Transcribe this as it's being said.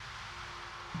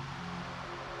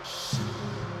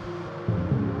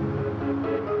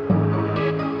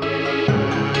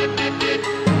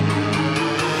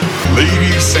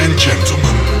Ladies and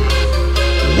gentlemen,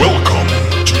 welcome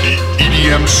to the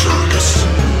EDM Circus.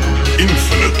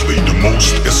 Infinitely the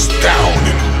most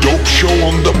astounding dope show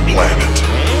on the planet.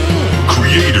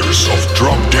 Creators of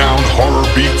drop-down horror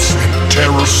beats and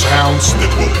terror sounds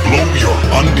that will blow your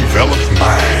undeveloped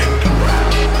mind.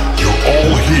 You're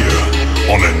all here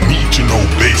on a need-to-know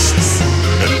basis,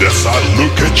 and as I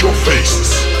look at your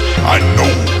faces, I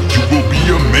know you will be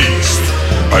amazed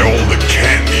by all the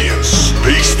candy and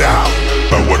spaced out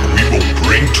by what we will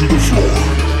bring to the floor.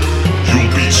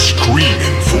 You'll be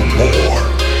screaming for more,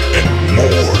 and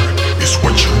more is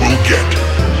what you will get,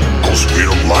 cause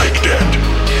we're like that.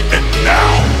 And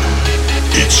now,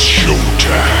 it's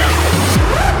showtime.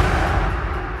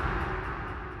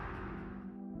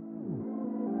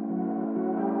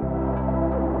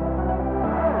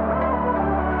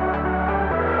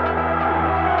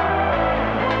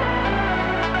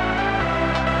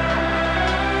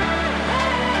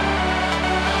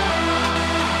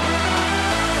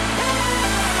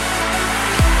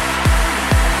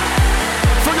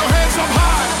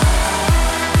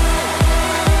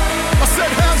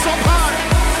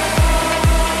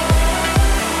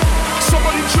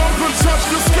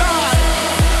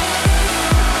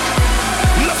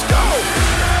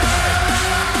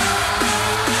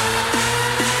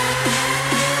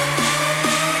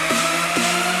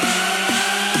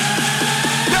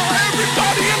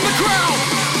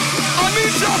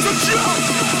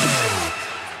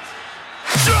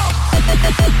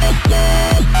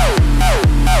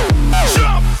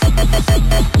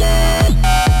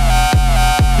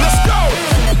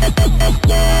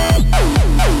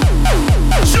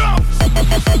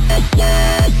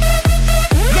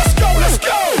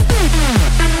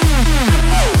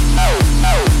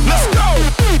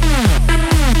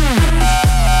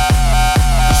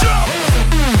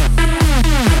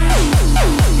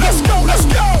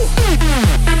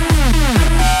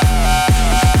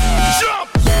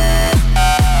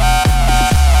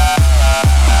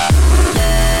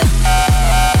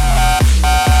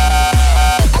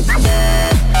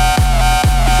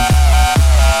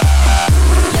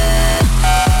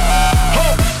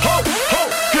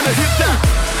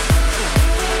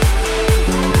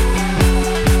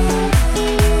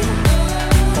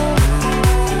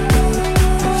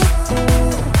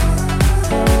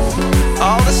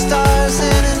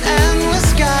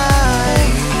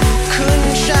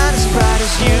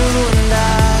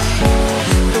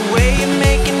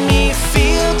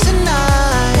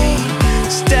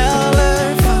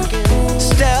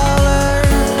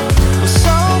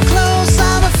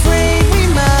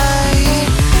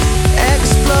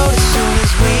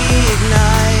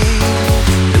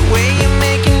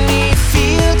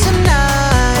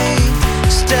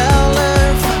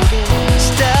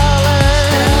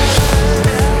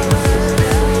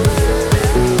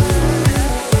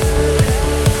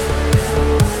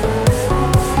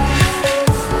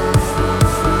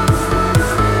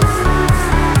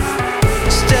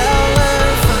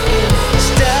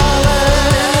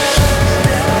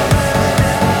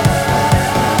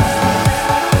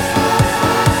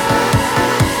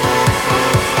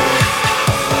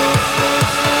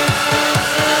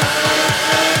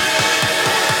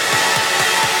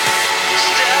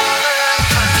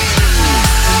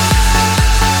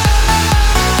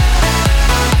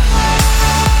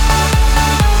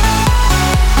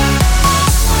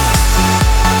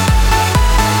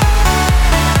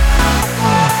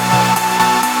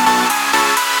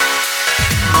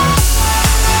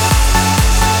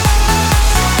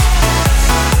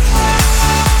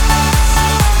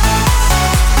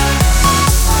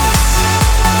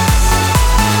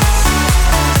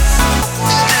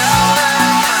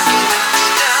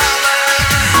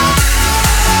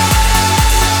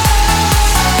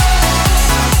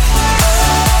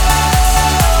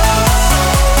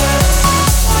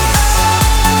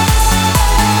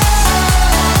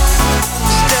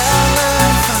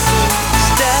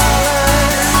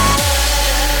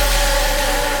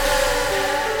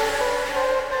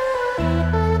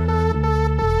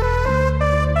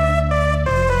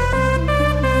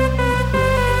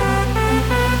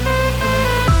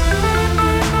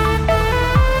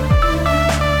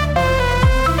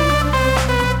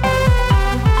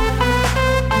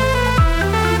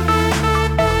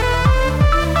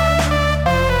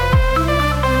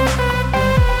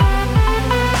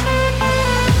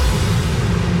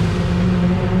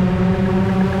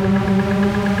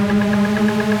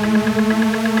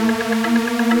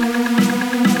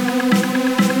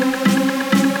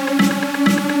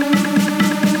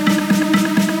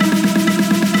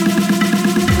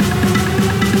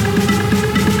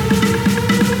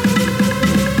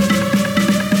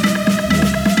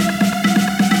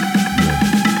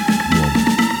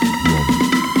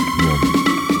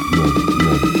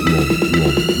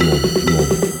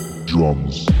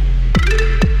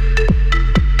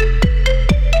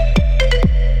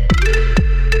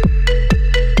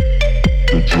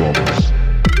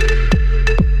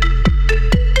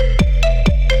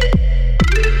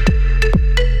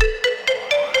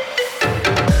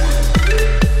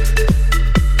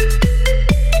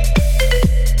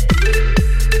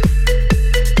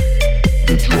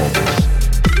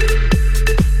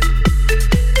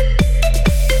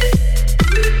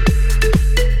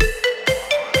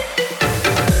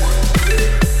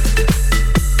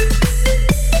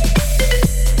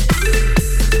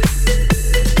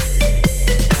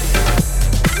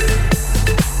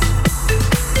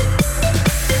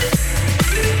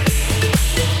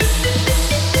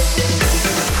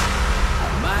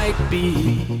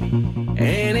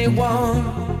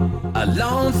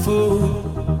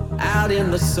 out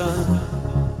in the sun.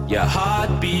 Your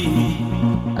heartbeat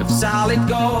of solid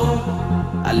gold.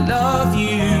 I love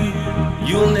you,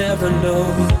 you'll never know.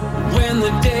 When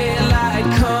the daylight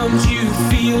comes, you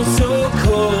feel so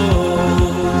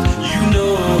cold. You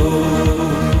know,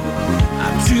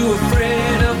 I'm too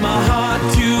afraid of my heart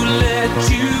to let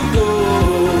you go.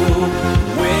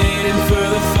 Waiting for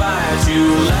the fire to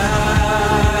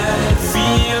light,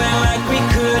 feeling like we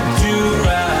could do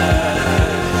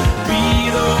right. Be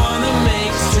the one that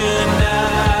makes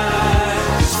tonight.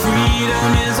 'Cause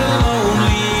freedom is a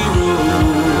lonely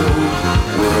road.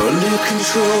 We're under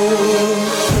control.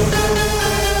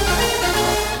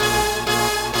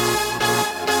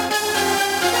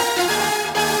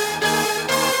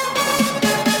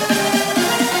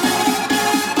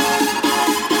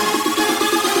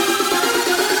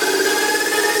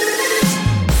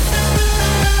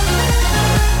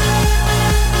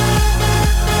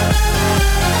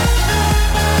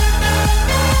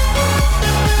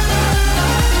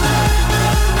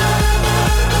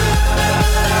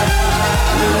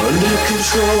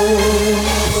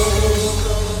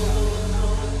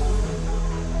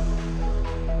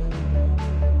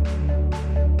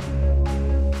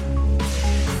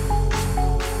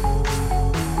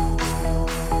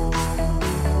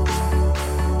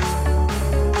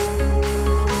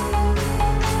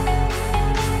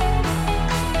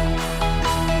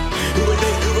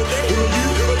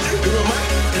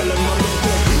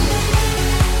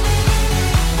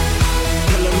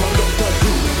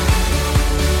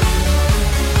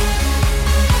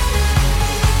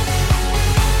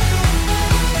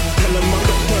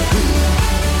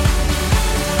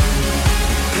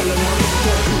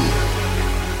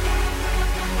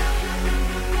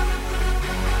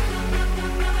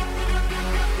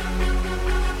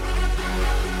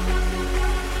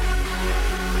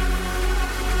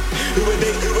 Who are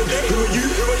they? Who are you?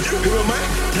 Who am I?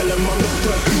 Tell them I'm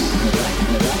Doctor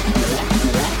Who.